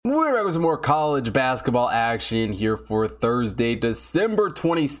for some more college basketball action here for Thursday, December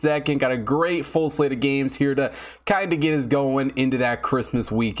 22nd. Got a great full slate of games here to kind of get us going into that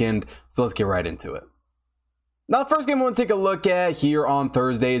Christmas weekend. So let's get right into it. Now, the first game I want to take a look at here on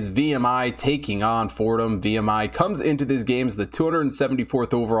Thursday is VMI taking on Fordham. VMI comes into this game as the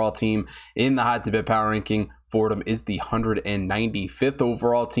 274th overall team in the Hot Tip Bet Power Ranking. Fordham is the 195th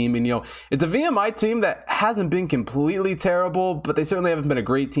overall team. And, it's a VMI team that hasn't been completely terrible, but they certainly haven't been a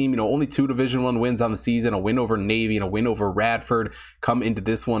great team. Only 2 Division I wins on the season, a win over Navy and a win over Radford come into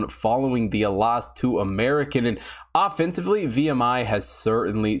this one following the loss to American. And offensively, VMI has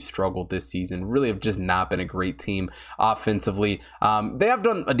certainly struggled this season. Really have just not been a great team offensively. They have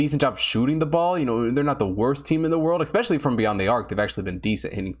done a decent job shooting the ball. They're not the worst team in the world, especially from beyond the arc. They've actually been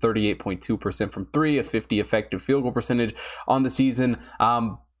decent, hitting 38.2% from 3, a 50 effective field goal percentage on the season.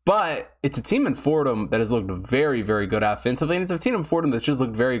 But it's a team in Fordham that has looked very, very good offensively, and it's a team in Fordham that's just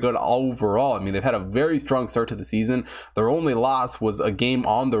looked very good overall. They've had a very strong start to the season. Their only loss was a game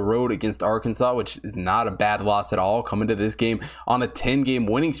on the road against Arkansas, which is not a bad loss at all, coming to this game on a 10-game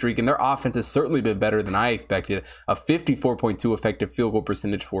winning streak, and their offense has certainly been better than I expected. A 54.2 effective field goal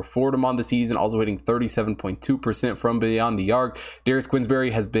percentage for Fordham on the season, also hitting 37.2% from beyond the arc. Darius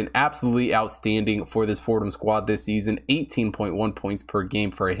Quinsbury has been absolutely outstanding for this Fordham squad this season, 18.1 points per game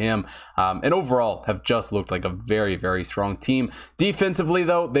for him, and overall have just looked like a very, very strong team. Defensively,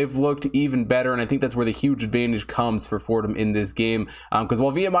 though, they've looked even better, and I think that's where the huge advantage comes for Fordham in this game, because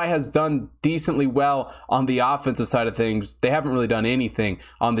while VMI has done decently well on the offensive side of things, they haven't really done anything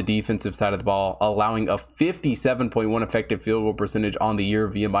on the defensive side of the ball, allowing a 57.1 effective field goal percentage on the year.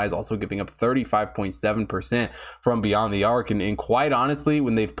 VMI is also giving up 35.7% from beyond the arc, and quite honestly,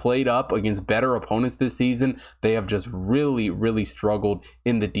 when they've played up against better opponents this season, they have just really, really struggled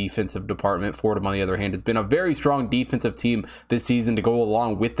in the defensive department. Fordham, on the other hand, has been a very strong defensive team this season to go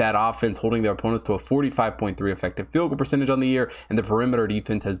along with that offense, holding their opponents to a 45.3 effective field goal percentage on the year, and the perimeter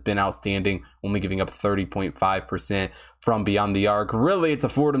defense has been outstanding, only giving up 30.5% from beyond the arc. Really, it's a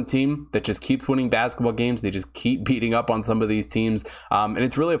Fordham team that just keeps winning basketball games. They just keep beating up on some of these teams, and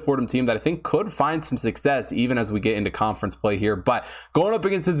it's really a Fordham team that I think could find some success even as we get into conference play here. But going up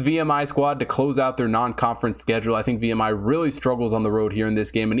against this VMI squad to close out their non-conference schedule, I think VMI really struggles on the road here in this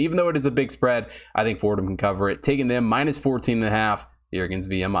game, and even though it is a big spread, I think Fordham can cover it, taking them minus 14.5 here against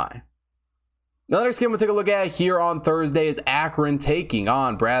VMI. Now, the next game we'll take a look at here on Thursday is Akron taking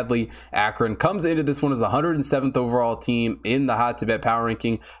on Bradley. Akron comes into this one as the 107th overall team in the Hot Tip Bet Power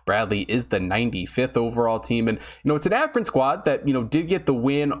Ranking. Bradley is the 95th overall team. And, it's an Akron squad that, did get the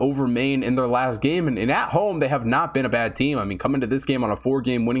win over Maine in their last game. And at home, they have not been a bad team. Coming to this game on a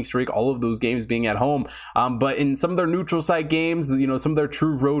 4-game winning streak, all of those games being at home. But in some of their neutral site games, some of their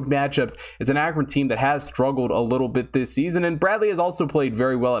true road matchups, it's an Akron team that has struggled a little bit this season. And Bradley has also played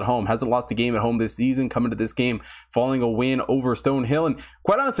very well at home, hasn't lost a game at home this season, coming to this game following a win over Stonehill. And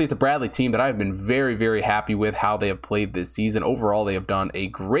quite honestly, it's a Bradley team that I've been very, very happy with how they have played this season. Overall, they have done a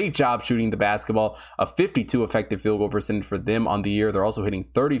great job shooting the basketball, a 52 effective field goal percentage for them on the year. They're also hitting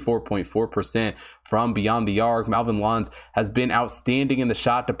 34.4% from beyond the arc. Malvin Lons has been outstanding in the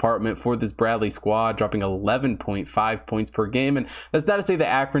shot department for this Bradley squad, dropping 11.5 points per game. And that's not to say that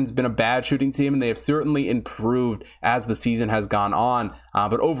Akron's been a bad shooting team, and they have certainly improved as the season has gone on.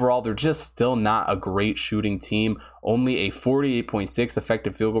 But overall, they're just still not a great shooting team. Only a 48.6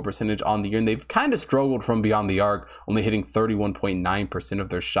 effective field goal percentage on the year, and they've kind of struggled from beyond the arc, only hitting 31.9% of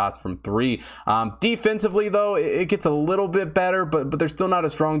their shots from 3. Defensively, though, it gets a little bit better, but they're still not a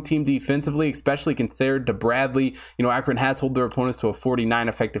strong team defensively, especially compared to Bradley. Akron has held their opponents to a 49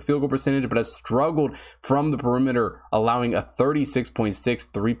 effective field goal percentage, but has struggled from the perimeter, allowing a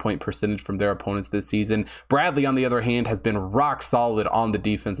 36.6 3-point percentage from their opponents this season. Bradley, on the other hand, has been rock solid on the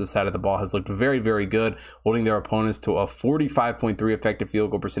defensive side of the ball, has looked very, very good, holding their opponents to a 45.3 effective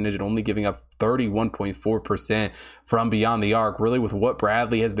field goal percentage and only giving up 31.4% from beyond the arc. Really, with what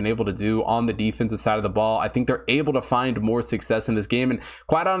Bradley has been able to do on the defensive side of the ball, I think they're able to find more success in this game. And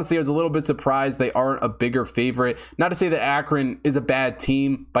quite honestly, I was a little bit surprised they aren't a bigger favorite. Not to say that Akron is a bad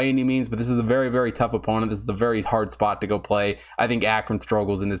team by any means, but this is a very, very tough opponent. This is a very hard spot to go play. I think Akron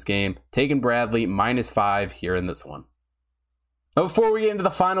struggles in this game. Taking Bradley minus 5 here in this one. Now, before we get into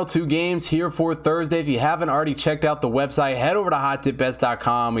the final 2 games here for Thursday, if you haven't already checked out the website, head over to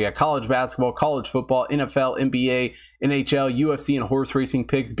hottipbets.com. We got college basketball, college football, NFL, NBA, NHL, UFC, and horse racing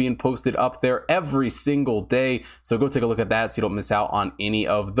picks being posted up there every single day. So go take a look at that so you don't miss out on any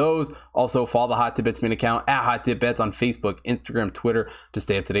of those. Also, follow the Hot Tip Bets main account at Hot Tip Bets on Facebook, Instagram, Twitter to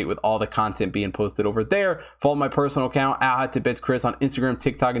stay up to date with all the content being posted over there. Follow my personal account at Hot Tip Bets Chris on Instagram,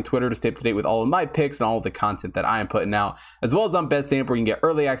 TikTok, and Twitter to stay up to date with all of my picks and all of the content that I am putting out, as well as on Amazon Bet Amp, where you can get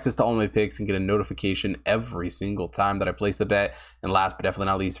early access to all my picks and get a notification every single time that I place a bet. And last but definitely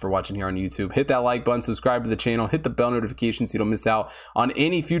not least, for watching here on YouTube, hit that like button, subscribe to the channel, hit the bell notification so you don't miss out on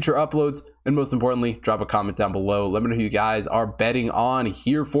any future uploads. And most importantly, drop a comment down below. Let me know who you guys are betting on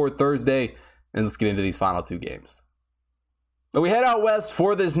here for Thursday. And let's get into these final two games. We head out west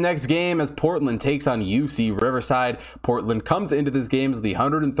for this next game as Portland takes on UC Riverside. Portland comes into this game as the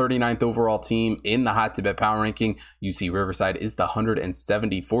 139th overall team in the Hot to Bet power ranking. UC Riverside is the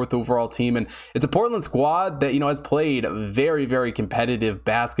 174th overall team, and it's a Portland squad that, has played very, very competitive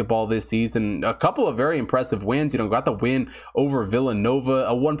basketball this season. A couple of very impressive wins. Got the win over Villanova,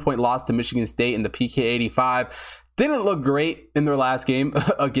 a 1-point loss to Michigan State in the PK 85. Didn't look great in their last game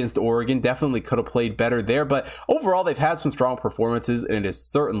against Oregon. Definitely could have played better there, but overall they've had some strong performances, and it is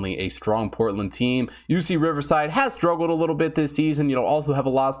certainly a strong Portland team. UC Riverside has struggled a little bit this season. Also have a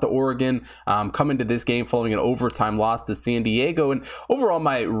loss to Oregon, come into this game following an overtime loss to San Diego. And overall,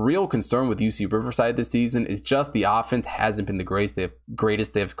 my real concern with UC Riverside this season is just the offense hasn't been the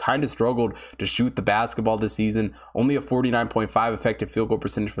greatest. They've kind of struggled to shoot the basketball this season. Only a 49.5 effective field goal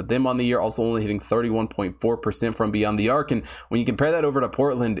percentage for them on the year, also only hitting 31.4% from beyond the arc. And when you compare that over to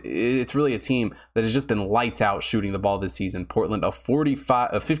Portland, it's really a team that has just been lights out shooting the ball this season. Portland, a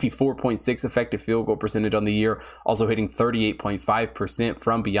 54.6 effective field goal percentage on the year, also hitting 38.5%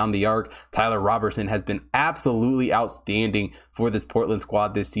 from beyond the arc. Tyler Robertson has been absolutely outstanding for this Portland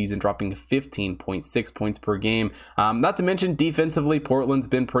squad this season, dropping 15.6 points per game. Not to mention defensively, Portland's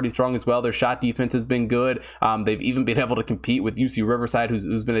been pretty strong as well. Their shot defense has been good. They've even been able to compete with UC Riverside,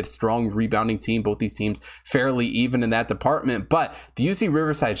 who's been a strong rebounding team. Both these teams fairly even in that department, but the UC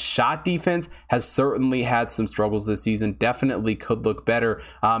Riverside shot defense has certainly had some struggles this season. Definitely could look better.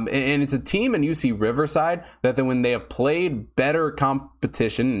 And it's a team in UC Riverside that then when they have played better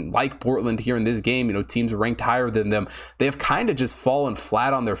competition like Portland here in this game, teams ranked higher than them, they have kind of just fallen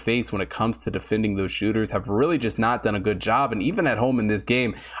flat on their face when it comes to defending those shooters, have really just not done a good job. And even at home in this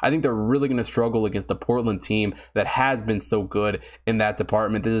game, I think they're really going to struggle against a Portland team that has been so good in that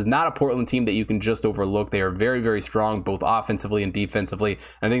department. This is not a Portland team that you can just overlook. They are very, very strong both offensively and defensively.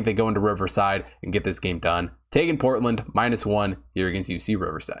 And I think they go into Riverside and get this game done. Taking Portland -1 here against UC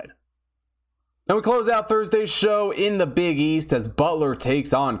Riverside. And we close out Thursday's show in the Big East as Butler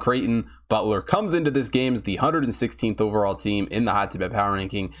takes on Creighton. Butler comes into this game as the 116th overall team in the Hot to Bet power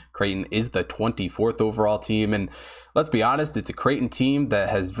ranking. Creighton is the 24th overall team. And let's be honest, it's a Creighton team that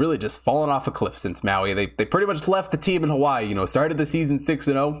has really just fallen off a cliff since Maui. They pretty much left the team in Hawaii. Started the season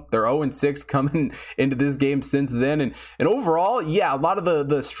 6-0. They're 0-6 coming into this game since then. And overall, yeah, a lot of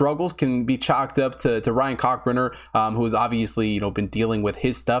the struggles can be chalked up to Ryan Cockburner, who has obviously, been dealing with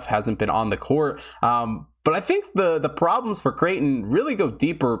his stuff, hasn't been on the court. But I think the problems for Creighton really go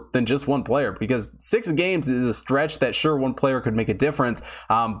deeper than just one player, because 6 games is a stretch that sure one player could make a difference.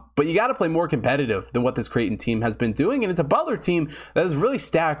 But you got to play more competitive than what this Creighton team has been doing. And it's a Butler team that has really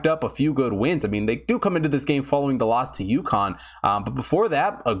stacked up a few good wins. I mean, they do come into this game following the loss to UConn. But before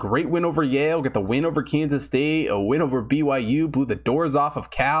that, a great win over Yale, get the win over Kansas State, a win over BYU, blew the doors off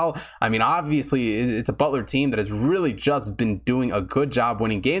of Cal. I mean, obviously, it's a Butler team that has really just been doing a good job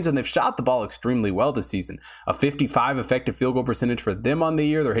winning games, and they've shot the ball extremely well this season. A 55 effective field goal percentage for them on the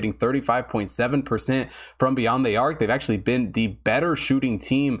year. They're hitting 35.7% from beyond the arc. They've actually been the better shooting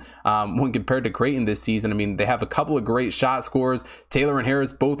team when compared to Creighton this season. I mean, they have a couple of great shot scores. Taylor and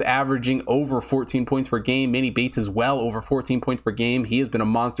Harris both averaging over 14 points per game. Manny Bates as well, over 14 points per game. He has been a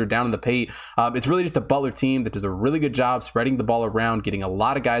monster down in the paint. It's really just a Butler team that does a really good job spreading the ball around, getting a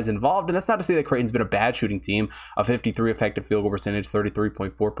lot of guys involved. And that's not to say that Creighton's been a bad shooting team. A 53 effective field goal percentage,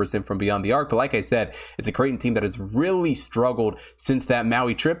 33.4% from beyond the arc. But like I said, it's a Creighton team that has really struggled since that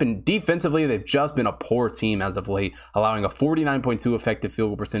Maui trip, and defensively they've just been a poor team as of late, allowing a 49.2 effective field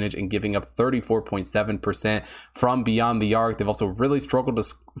goal percentage and giving up 34.7% from beyond the arc. They've also really struggled to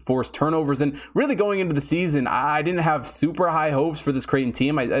force turnovers, and really going into the season, I didn't have super high hopes for this Creighton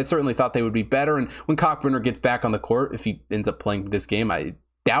team. I certainly thought they would be better, and when Cockburner gets back on the court, if he ends up playing this game, I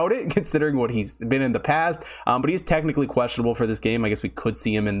doubt it considering what he's been in the past, but he's technically questionable for this game. I guess we could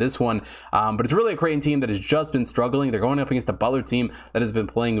see him in this one, but it's really a Creighton team that has just been struggling. They're going up against a Butler team that has been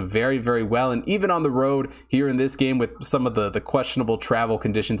playing very, very well, and even on the road here in this game with some of the questionable travel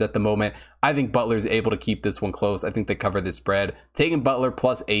conditions at the moment, I think Butler's able to keep this one close. I think they cover this spread, taking Butler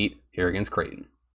 +8 here against Creighton.